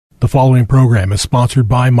The following program is sponsored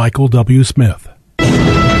by Michael W. Smith. The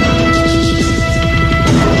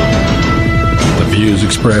views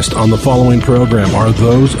expressed on the following program are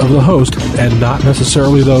those of the host and not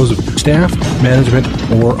necessarily those of staff, management,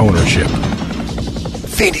 or ownership.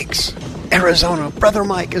 Phoenix, Arizona. Brother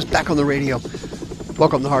Mike is back on the radio.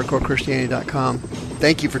 Welcome to HardcoreChristianity.com.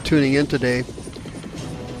 Thank you for tuning in today.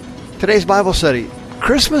 Today's Bible study,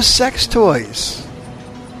 Christmas sex toys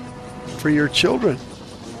for your children.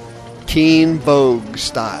 Teen Vogue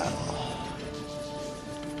style.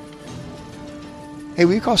 Hey,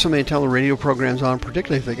 we call somebody and tell the radio programs on,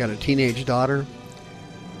 particularly if they got a teenage daughter.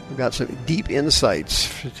 We've got some deep insights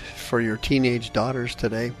for your teenage daughters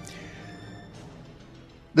today.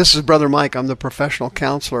 This is Brother Mike. I'm the professional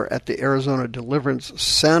counselor at the Arizona Deliverance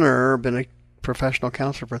Center. Been a professional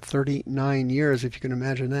counselor for 39 years, if you can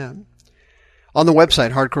imagine that. On the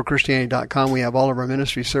website, HardcoreChristianity.com, we have all of our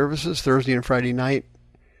ministry services, Thursday and Friday night.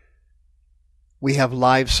 We have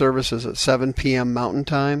live services at 7 p.m. Mountain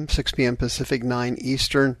Time, 6 p.m. Pacific, 9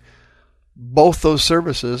 Eastern. Both those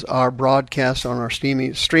services are broadcast on our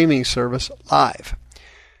streaming service live.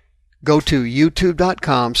 Go to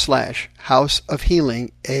youtube.com/House of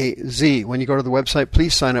Healing AZ. When you go to the website,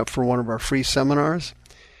 please sign up for one of our free seminars.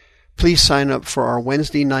 Please sign up for our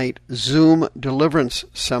Wednesday night Zoom deliverance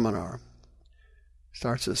seminar.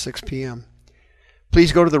 Starts at 6 p.m.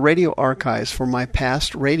 Please go to the radio archives for my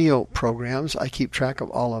past radio programs. I keep track of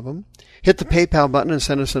all of them. Hit the PayPal button and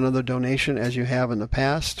send us another donation as you have in the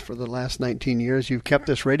past. For the last 19 years, you've kept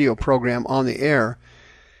this radio program on the air.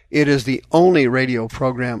 It is the only radio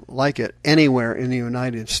program like it anywhere in the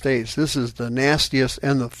United States. This is the nastiest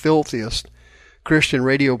and the filthiest Christian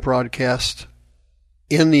radio broadcast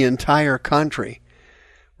in the entire country.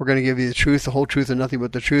 We're going to give you the truth, the whole truth, and nothing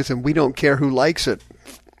but the truth, and we don't care who likes it.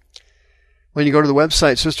 When you go to the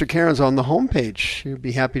website, Sister Karen's on the homepage. She'll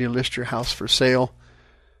be happy to list your house for sale.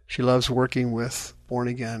 She loves working with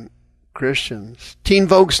born-again Christians. Teen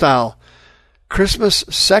Vogue style, Christmas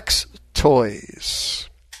sex toys.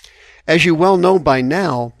 As you well know by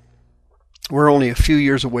now, we're only a few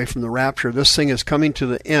years away from the rapture. This thing is coming to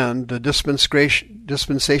the end. The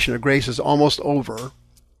dispensation of grace is almost over.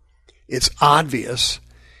 It's obvious.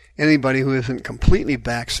 Anybody who isn't completely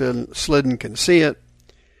backslidden can see it.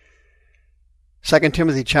 2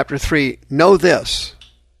 Timothy chapter 3, know this,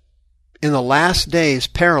 in the last days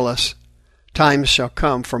perilous times shall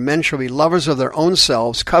come, for men shall be lovers of their own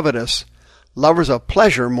selves, covetous, lovers of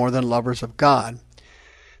pleasure more than lovers of God.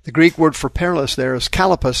 The Greek word for perilous there is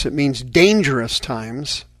kalapos. It means dangerous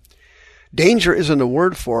times. Danger isn't a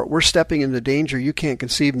word for it. We're stepping into danger you can't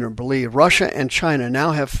conceive nor believe. Russia and China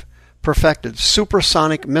now have perfected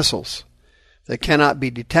supersonic missiles that cannot be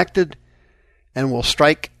detected and will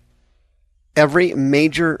strike every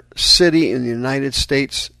major city in the United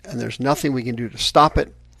States, and there's nothing we can do to stop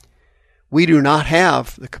it. We do not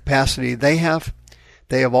have the capacity they have.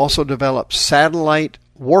 They have also developed satellite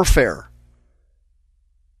warfare.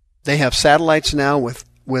 They have satellites now with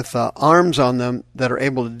arms on them that are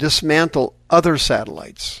able to dismantle other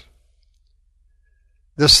satellites.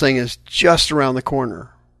 This thing is just around the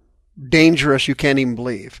corner. Dangerous, you can't even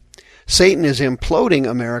believe. Satan is imploding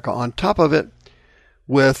America on top of it,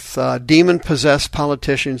 with demon-possessed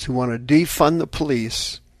politicians who want to defund the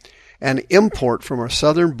police and import from our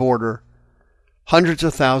southern border hundreds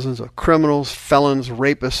of thousands of criminals, felons,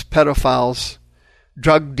 rapists, pedophiles,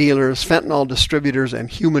 drug dealers, fentanyl distributors, and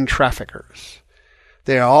human traffickers.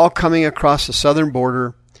 They are all coming across the southern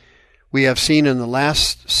border. We have seen in the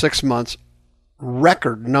last 6 months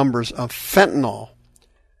record numbers of fentanyl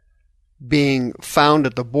being found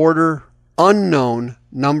at the border, unknown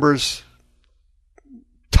numbers,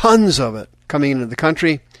 tons of it coming into the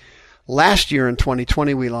country. Last year in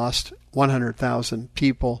 2020, we lost 100,000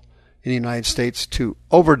 people in the United States to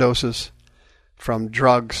overdoses from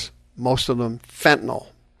drugs, most of them fentanyl.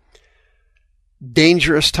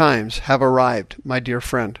 Dangerous times have arrived, my dear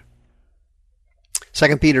friend.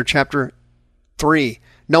 2 Peter chapter 3,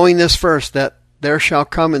 knowing this first, that there shall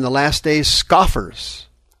come in the last days scoffers,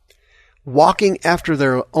 walking after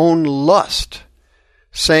their own lust,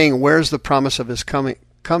 saying, where's the promise of his coming?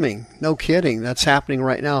 No kidding. That's happening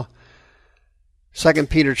right now. 2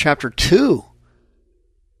 Peter chapter 2.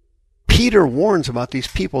 Peter warns about these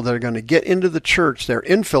people that are going to get into the church. They're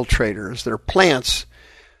infiltrators. They're plants.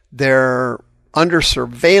 They're under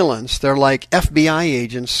surveillance. They're like FBI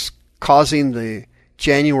agents causing the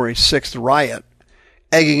January 6th riot,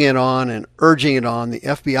 egging it on and urging it on. The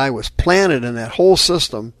FBI was planted in that whole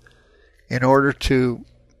system in order to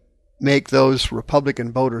make those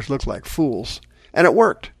Republican voters look like fools. And it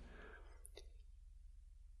worked.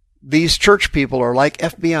 these church people are like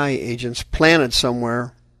FBI agents planted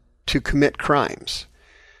somewhere to commit crimes.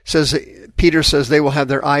 Peter says they will have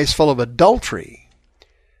their eyes full of adultery,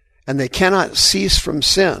 and they cannot cease from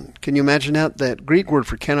sin. Can you imagine that? That Greek word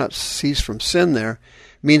for cannot cease from sin there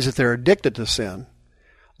means that they're addicted to sin,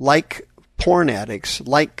 like porn addicts,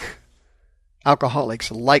 like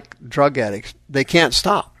alcoholics, like drug addicts. They can't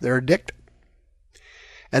stop. They're addicted.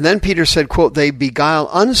 And then Peter said, quote, they beguile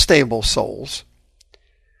unstable souls,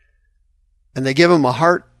 and they give them a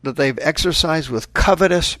heart that they've exercised with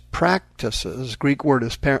covetous practices. Greek word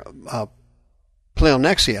is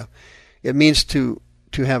pleonexia. It means to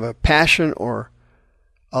have a passion or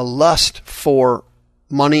a lust for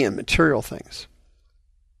money and material things.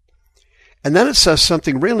 And then it says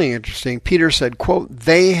something really interesting. Peter said, quote,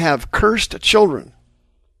 they have cursed children,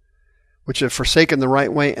 which have forsaken the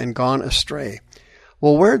right way and gone astray.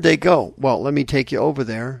 Well, where'd they go? Well, let me take you over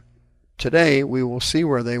there. Today, we will see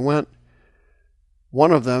where they went.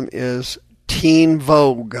 One of them is Teen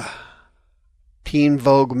Vogue. Teen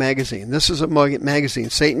Vogue magazine. This is a magazine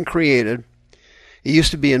Satan created. It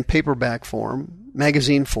used to be in paperback form,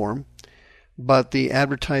 magazine form, but the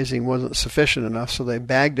advertising wasn't sufficient enough, so they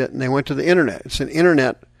bagged it and they went to the internet. It's an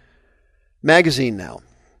internet magazine now.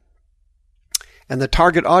 And the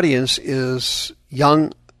target audience is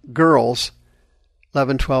young girls,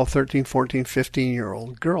 11, 12, 13, 14,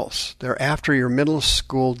 15-year-old girls. They're after your middle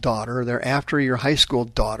school daughter. They're after your high school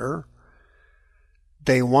daughter.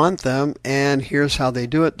 They want them, and here's how they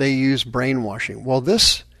do it. They use brainwashing. Well,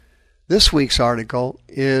 this week's article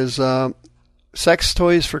is Sex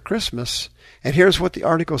Toys for Christmas. And here's what the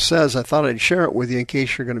article says. I thought I'd share it with you in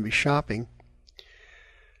case you're going to be shopping.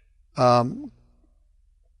 Quote,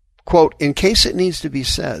 in case it needs to be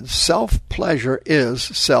said, self-pleasure is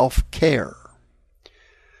self-care.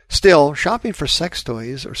 Still, shopping for sex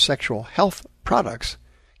toys or sexual health products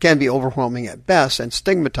can be overwhelming at best and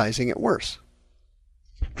stigmatizing at worst.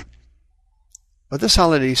 But this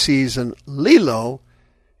holiday season, Lilo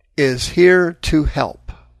is here to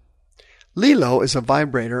help. Lilo is a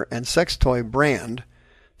vibrator and sex toy brand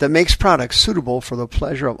that makes products suitable for the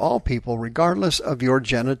pleasure of all people, regardless of your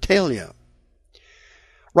genitalia.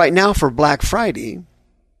 Right now for Black Friday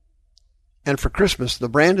and for Christmas, the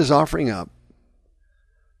brand is offering up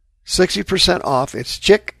 60% off its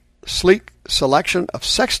chic, sleek selection of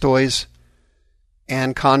sex toys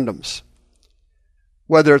and condoms.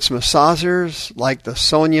 Whether it's massagers like the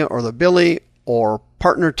Sonia or the Billy, or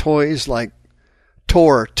partner toys like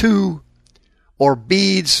Tor 2, or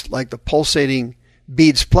beads like the pulsating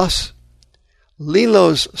Beads Plus,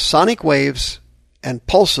 Lilo's sonic waves and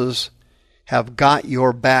pulses have got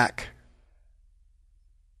your back.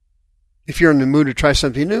 If you're in the mood to try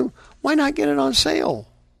something new, why not get it on sale?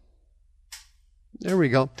 There we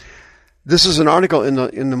go. This is an article in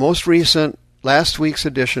the most recent last week's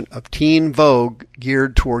edition of Teen Vogue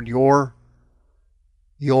geared toward your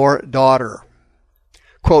daughter.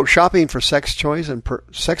 Quote, shopping for sex toys and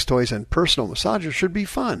personal massages should be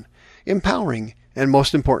fun, empowering, and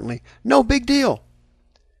most importantly, no big deal.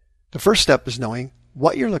 The first step is knowing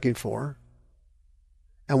what you're looking for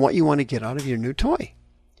and what you want to get out of your new toy.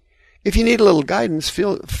 If you need a little guidance,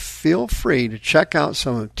 feel free to check out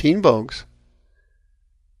some of Teen Vogue's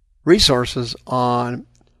resources on,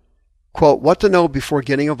 quote, what to know before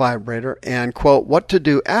getting a vibrator, and, quote, what to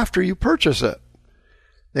do after you purchase it.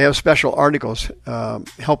 They have special articles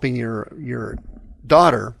helping your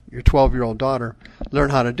daughter, your 12-year-old daughter, learn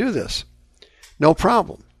how to do this. No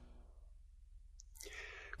problem.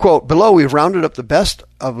 Quote, below we've rounded up the best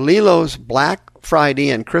of Lilo's Black Friday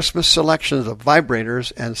and Christmas selections of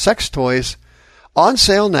vibrators and sex toys on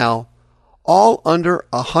sale now, all under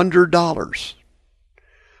 $100.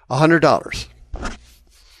 $100.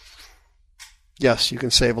 Yes, you can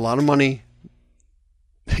save a lot of money.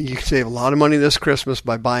 You can save a lot of money this Christmas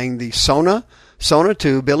by buying the Sona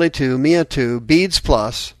 2, Billy 2, Mia 2, Beads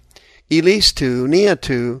Plus, Elise 2, Nia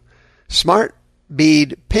 2, Smart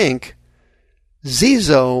Bead Pink,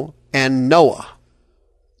 Zizo, and Noah.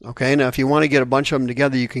 Okay, now if you want to get a bunch of them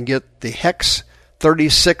together, you can get the Hex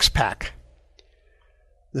 36 pack.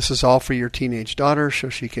 This is all for your teenage daughter so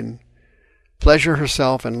she can pleasure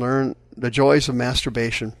herself and learn the joys of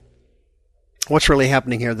masturbation. What's really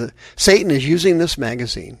happening here? Satan is using this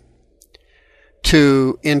magazine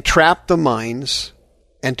to entrap the minds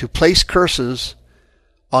and to place curses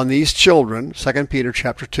on these children, 2 Peter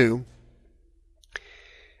chapter 2.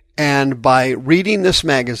 And by reading this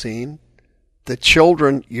magazine, the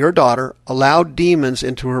children, your daughter, allowed demons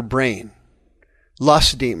into her brain,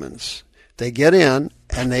 lust demons. They get in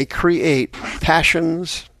and they create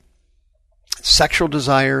passions, sexual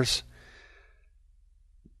desires,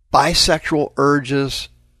 bisexual urges,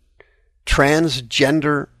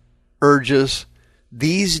 transgender urges.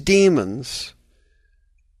 These demons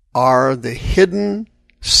are the hidden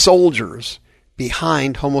soldiers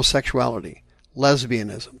behind homosexuality,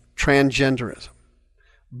 lesbianism, transgenderism,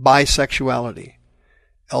 bisexuality,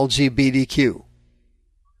 LGBTQ.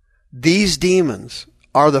 These demons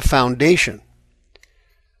are the foundation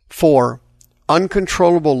for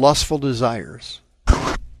uncontrollable lustful desires.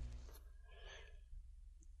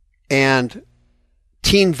 And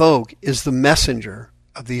Teen Vogue is the messenger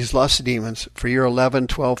of these lust demons for your 11,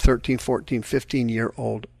 12, 13, 14,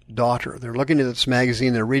 15-year-old daughter. They're looking at this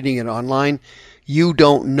magazine, they're reading it online. You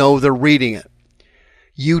don't know they're reading it.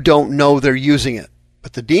 You don't know they're using it.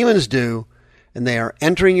 But the demons do, and they are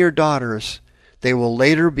entering your daughters. They will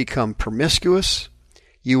later become promiscuous.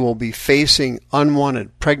 You will be facing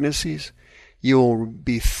unwanted pregnancies. You will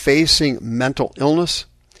be facing mental illness.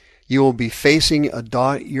 You will be facing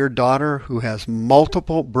your daughter who has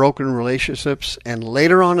multiple broken relationships and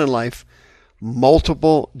later on in life,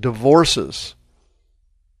 multiple divorces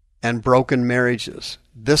and broken marriages.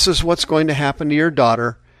 This is what's going to happen to your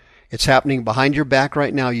daughter. It's happening behind your back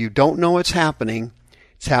right now. You don't know it's happening.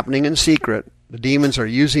 It's happening in secret. The demons are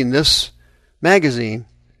using this magazine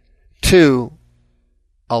to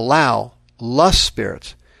allow lust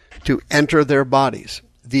spirits to enter their bodies.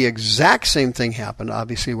 The exact same thing happened,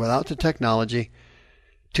 obviously, without the technology,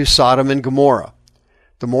 to Sodom and Gomorrah.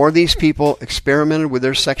 The more these people experimented with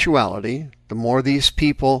their sexuality, the more these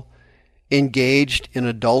people engaged in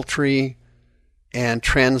adultery and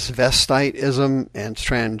transvestitism and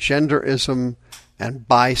transgenderism and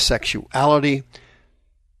bisexuality,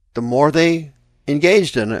 the more they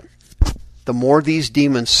engaged in it, the more these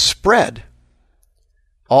demons spread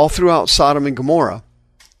all throughout Sodom and Gomorrah.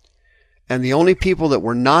 And the only people that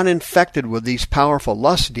were not infected with these powerful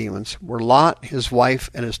lust demons were Lot, his wife,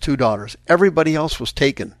 and his 2 daughters. Everybody else was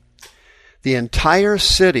taken. The entire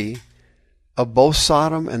city of both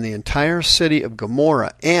Sodom and the entire city of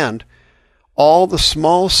Gomorrah and all the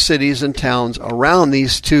small cities and towns around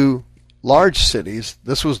these 2 large cities,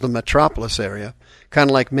 this was the metropolis area, kind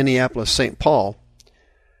of like Minneapolis, St. Paul,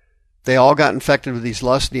 they all got infected with these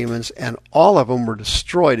lust demons, and all of them were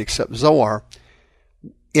destroyed except Zoar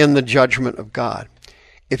in the judgment of God.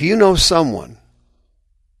 If you know somebody's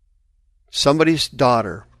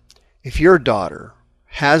daughter, if your daughter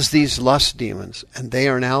has these lust demons and they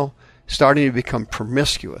are now starting to become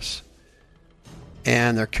promiscuous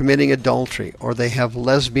and they're committing adultery or they have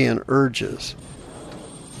lesbian urges,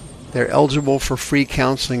 they're eligible for free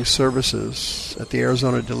counseling services at the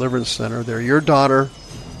Arizona Deliverance Center. They're your daughter,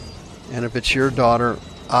 and if it's your daughter,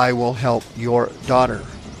 I will help your daughter.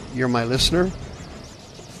 You're my listener.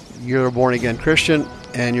 You're a born-again Christian,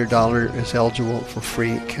 and your daughter is eligible for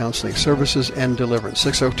free counseling services and deliverance.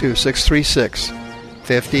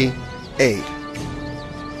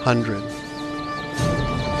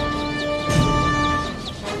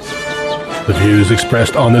 602-636-5800. The views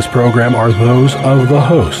expressed on this program are those of the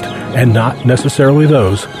host and not necessarily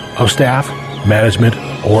those of staff, management,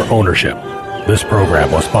 or ownership. This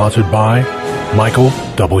program was sponsored by Michael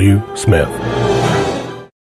W. Smith.